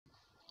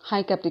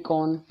Hi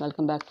Capricorn,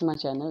 welcome back to my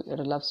channel, Your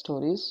Love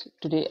Stories.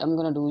 Today I'm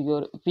gonna do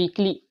your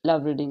weekly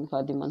love reading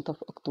for the month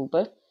of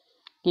October.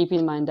 Keep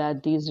in mind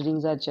that these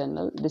readings are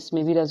general. This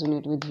may be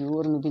resonate with you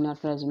or maybe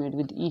not resonate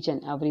with each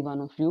and every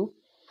one of you.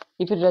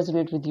 If it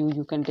resonates with you,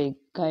 you can take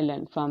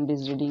guideline from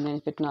this reading, and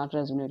if it not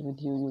resonate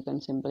with you, you can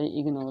simply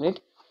ignore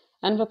it.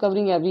 And for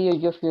covering every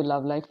area of your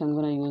love life, I'm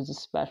gonna use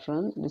this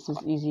pattern. This is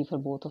easy for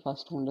both of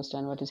us to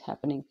understand what is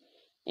happening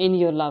in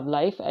your love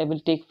life. I will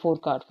take 4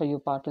 cards for your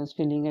partner's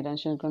feeling,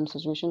 attention, current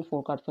situation,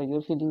 4 cards for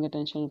your feeling,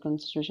 attention, current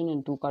situation,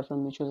 and 2 cards for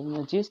mutual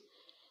energies.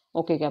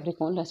 Okay,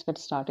 Capricorn, let's get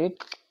started.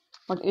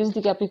 What is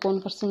the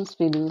Capricorn person's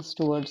feelings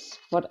towards?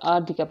 What are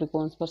the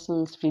Capricorn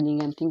person's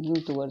feeling and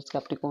thinking towards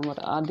Capricorn?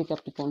 What are the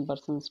Capricorn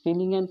person's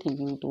feeling and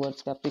thinking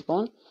towards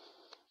Capricorn?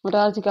 What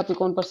are the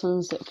Capricorn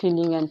person's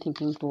feeling and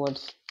thinking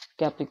towards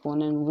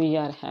Capricorn? And we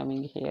are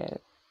having here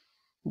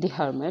the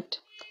Hermit,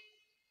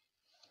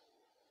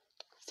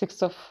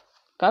 6 of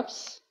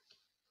Cups,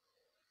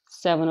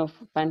 7 of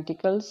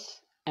Pentacles,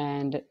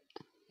 and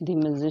the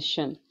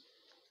Magician.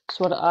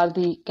 So what are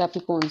the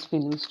Capricorn's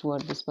feelings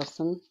toward this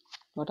person?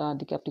 What are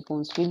the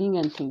Capricorn's feeling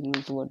and thinking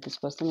toward this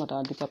person? What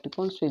are the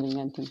Capricorn's feeling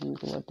and thinking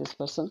toward this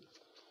person?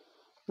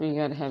 We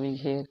are having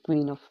here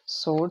Queen of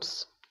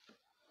Swords,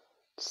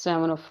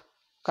 7 of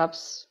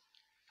Cups,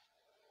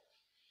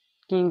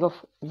 King of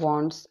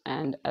Wands,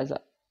 and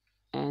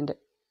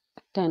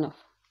 10 of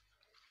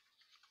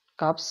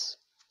Cups.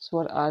 So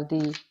what are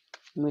the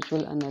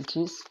mutual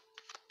energies?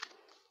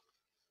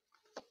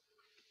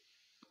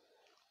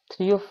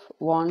 3 of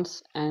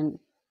Wands and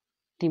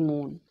the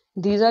Moon.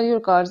 These are your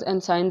cards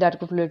and sign that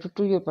could relate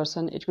to your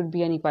person. It could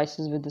be any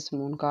Pisces with this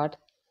Moon card,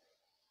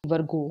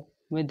 Virgo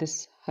with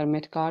this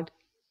Hermit card,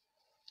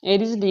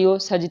 Aries, Leo,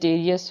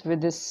 Sagittarius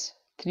with this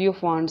 3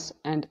 of Wands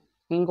and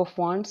King of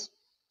Wands,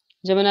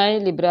 Gemini,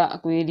 Libra,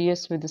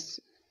 Aquarius with this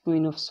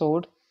Queen of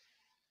Swords,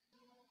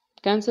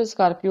 Cancer,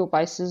 Scorpio,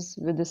 Pisces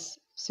with this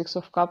 6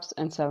 of Cups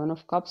and 7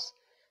 of Cups,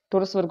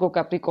 Taurus, Virgo,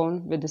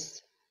 Capricorn with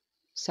this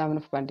 7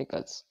 of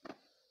Pentacles.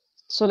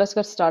 So let's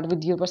get started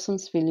with your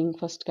person's feeling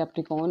first,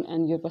 Capricorn.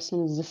 And your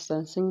person is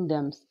distancing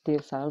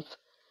themselves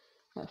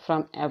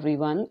from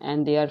everyone,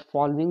 and they are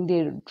following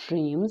their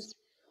dreams,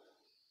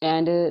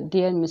 and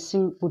they are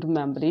missing good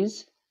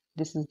memories.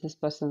 This is this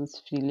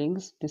person's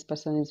feelings. This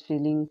person is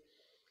feeling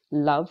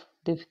love.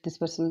 This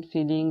person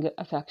feeling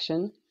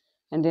affection,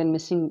 and they're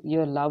missing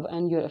your love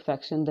and your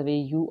affection the way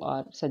you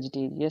are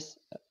Sagittarius,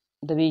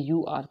 the way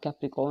you are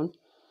Capricorn.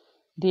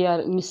 They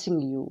are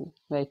missing you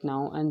right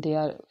now, and they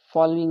are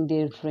following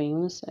their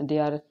dreams, and they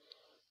are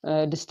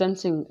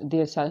distancing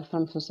themselves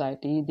from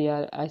society. They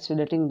are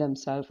isolating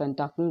themselves and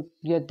talking.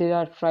 They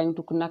are trying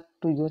to connect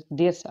to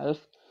their self,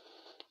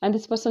 and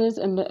this person is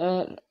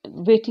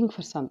waiting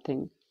for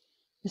something.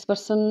 This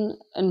person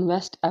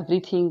invest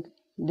everything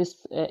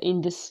this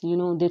in this.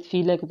 They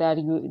feel like that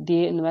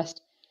they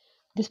invest.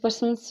 This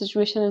person's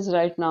situation is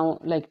right now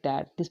like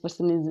that. This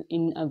person is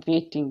in a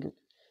waiting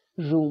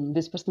room.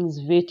 This person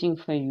is waiting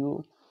for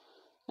you,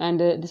 and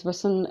this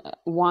person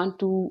want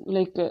to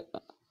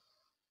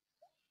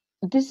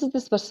this is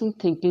this person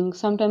thinking.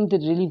 Sometimes they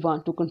really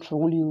want to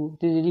control you.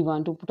 They really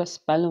want to put a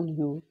spell on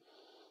you,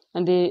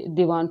 and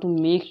they want to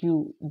make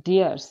you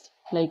theirs,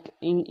 like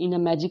in a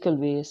magical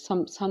way.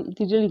 Some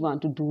they really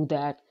want to do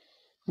that.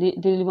 They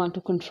really want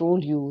to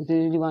control you. They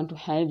really want to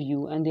have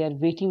you, and they are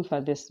waiting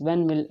for this.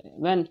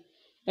 When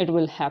it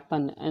will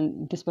happen?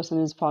 And this person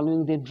is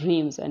following their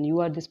dreams, and you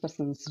are this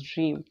person's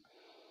dream,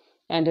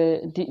 and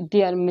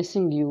they are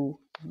missing you.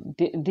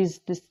 They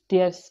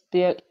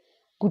are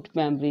good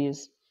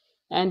memories,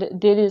 and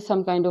there is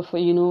some kind of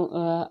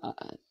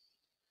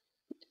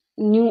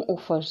new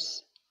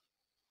offers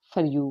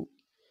for you.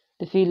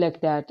 They feel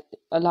like that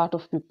a lot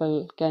of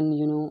people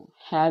can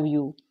have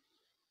you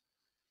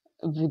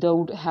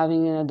without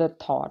having another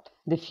thought.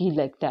 They feel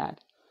like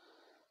that.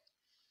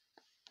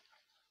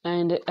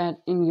 And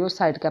in your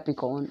side,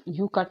 Capricorn,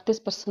 you cut this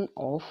person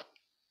off.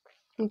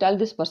 You tell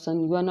this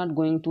person you are not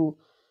going to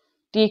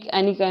take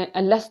any kind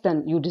less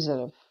than you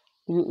deserve.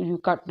 You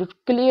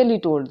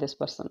clearly told this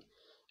person.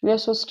 You are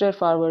so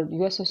straightforward.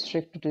 You are so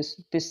strict to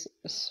this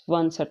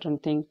one certain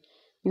thing.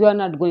 You are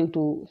not going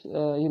to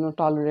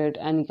tolerate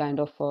any kind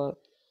of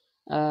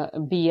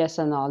BS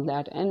and all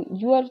that. And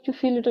you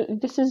feel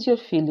it. This is your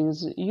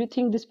feelings. You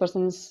think this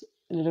person is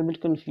a little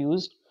bit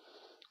confused,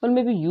 or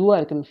maybe you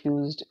are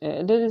confused.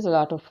 There is a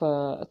lot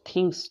of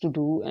things to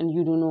do, and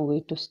you don't know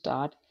where to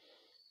start.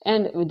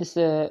 And with this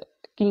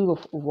King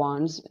of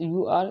Wands,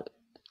 you are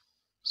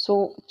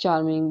so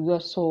charming. You are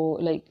so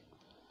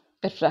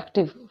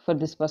attractive for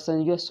this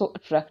person. You are so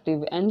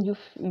attractive, and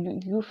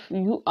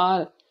you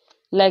are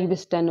like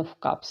this 10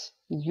 of Cups.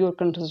 Your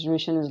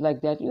concentration is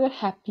like that. You are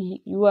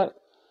happy. You are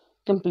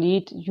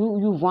complete. You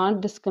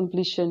want this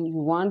completion. You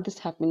want this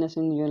happiness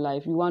in your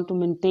life. You want to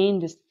maintain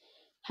this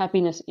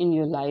happiness in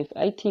your life.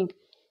 I think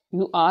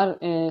you are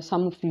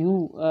some of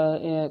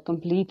you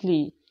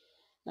completely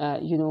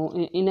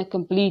in a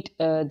complete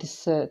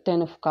this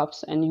 10 of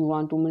Cups, and you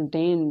want to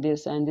maintain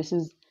this. And this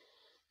is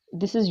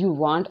this is you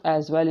want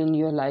as well in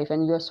your life,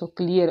 and you are so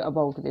clear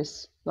about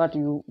this what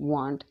you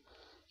want,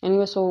 and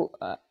you are so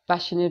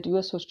passionate, you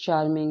are so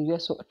charming, you are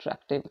so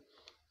attractive,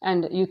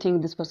 and you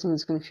think this person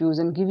is confused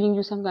and giving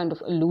you some kind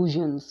of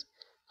illusions,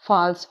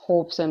 false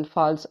hopes and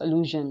false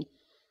illusion.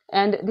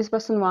 And this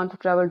person want to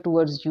travel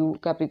towards you,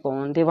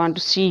 Capricorn. They want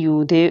to see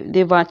you,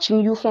 they're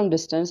watching you from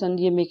distance, and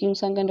they're making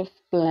some kind of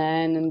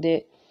plan, and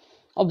they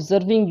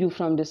observing you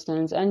from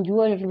distance, and you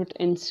are a little bit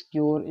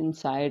insecure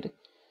inside.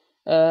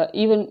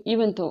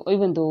 Even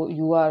though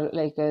you are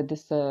like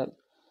this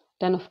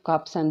 10 of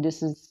cups, and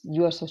this is,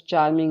 you are so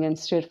charming and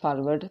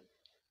straightforward,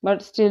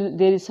 but still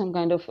there is some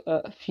kind of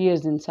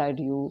fears inside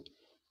you.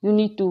 You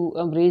need to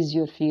embrace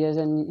your fears,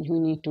 and you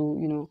need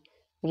to,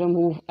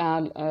 remove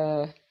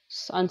all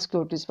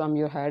insecurities from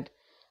your head.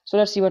 So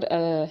let's see what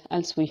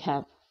else we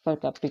have for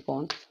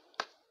Capricorn.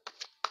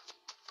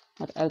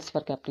 What else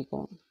for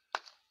Capricorn?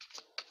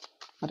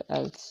 What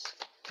else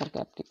for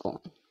Capricorn?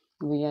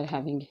 We are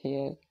having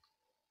here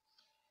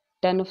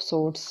 10 of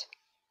swords,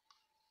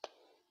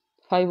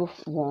 5 of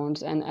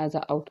wands, and as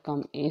an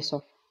outcome, Ace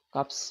of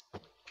cups.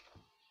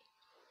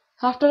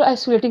 After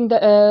isolating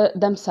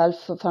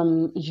themselves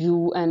from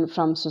you and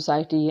from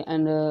society,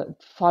 and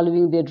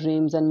following their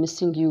dreams and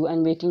missing you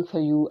and waiting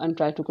for you and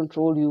try to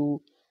control you,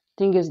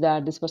 thing is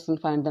that this person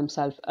find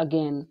themselves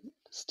again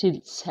still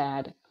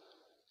sad.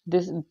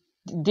 This,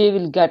 they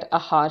will get a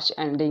harsh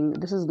ending.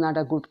 This is not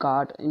a good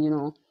card,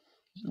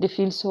 they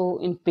feel so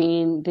in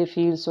pain, they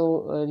feel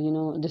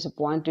so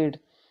disappointed.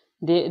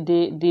 They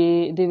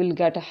will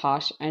get a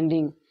harsh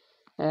ending.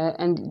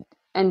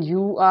 And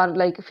you are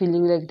like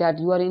feeling like that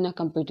you are in a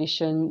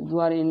competition, you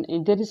are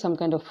there is some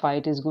kind of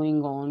fight is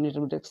going on,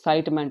 little bit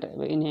excitement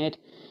in it,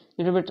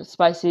 little bit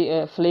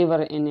spicy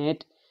flavor in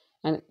it,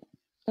 and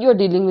you're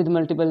dealing with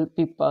multiple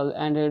people,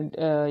 and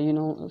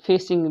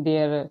facing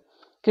their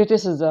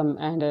criticism,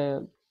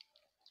 and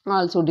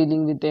also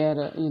dealing with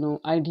their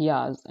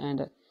ideas,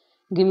 and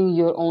giving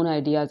your own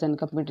ideas, and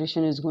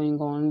competition is going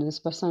on. This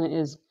person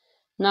is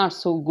not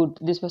so good,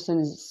 this person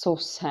is so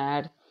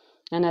sad.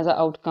 And as an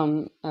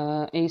outcome,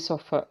 Ace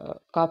of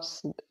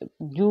cups,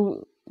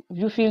 you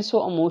feel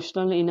so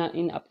emotional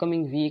in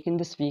upcoming week, in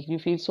this week you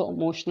feel so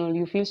emotional,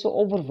 you feel so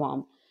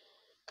overwhelmed,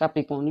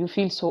 Capricorn. You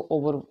feel so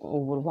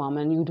overwhelmed,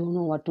 and you don't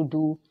know what to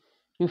do.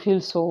 You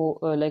feel so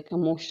like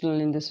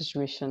emotional in this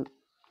situation.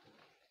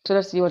 So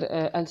let's see what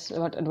else,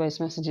 what advice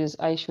messages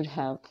I should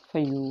have for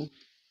you.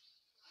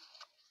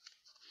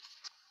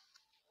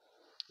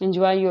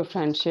 Enjoy your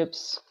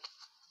friendships,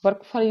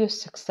 work for your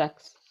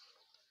success,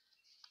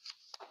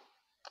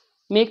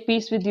 make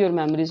peace with your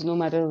memories, no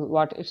matter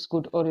what it's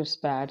good or it's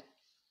bad.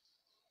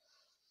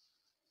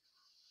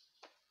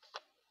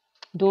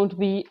 Don't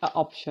be an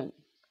option.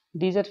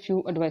 These are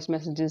few advice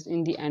messages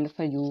in the end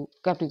for you,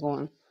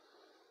 Capricorn.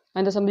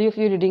 And the summary of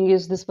your reading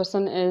is, this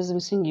person is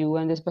missing you,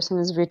 and this person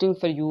is waiting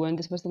for you, and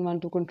this person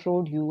want to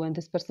control you, and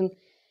this person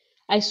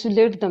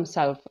isolate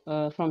themselves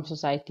from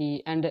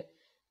society, and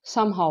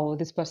somehow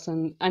this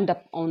person end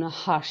up on a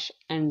harsh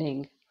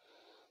ending.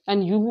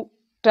 And you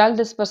tell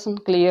this person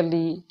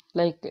clearly,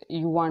 like,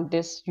 you want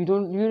this, you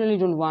really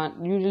don't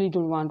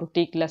want to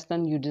take less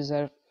than you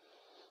deserve,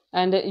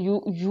 and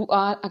you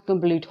are a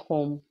complete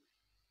home.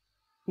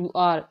 You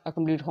are a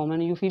complete home,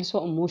 and you feel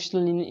so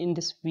emotional in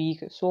this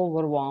week, so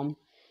overwhelmed.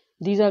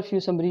 These are few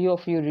summary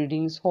of your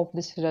readings. Hope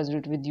this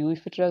resonated with you.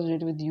 If it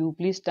resonated with you,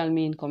 please tell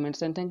me in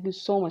comments, and thank you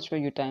so much for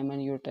your time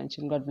and your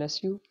attention. God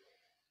bless you.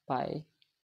 Bye.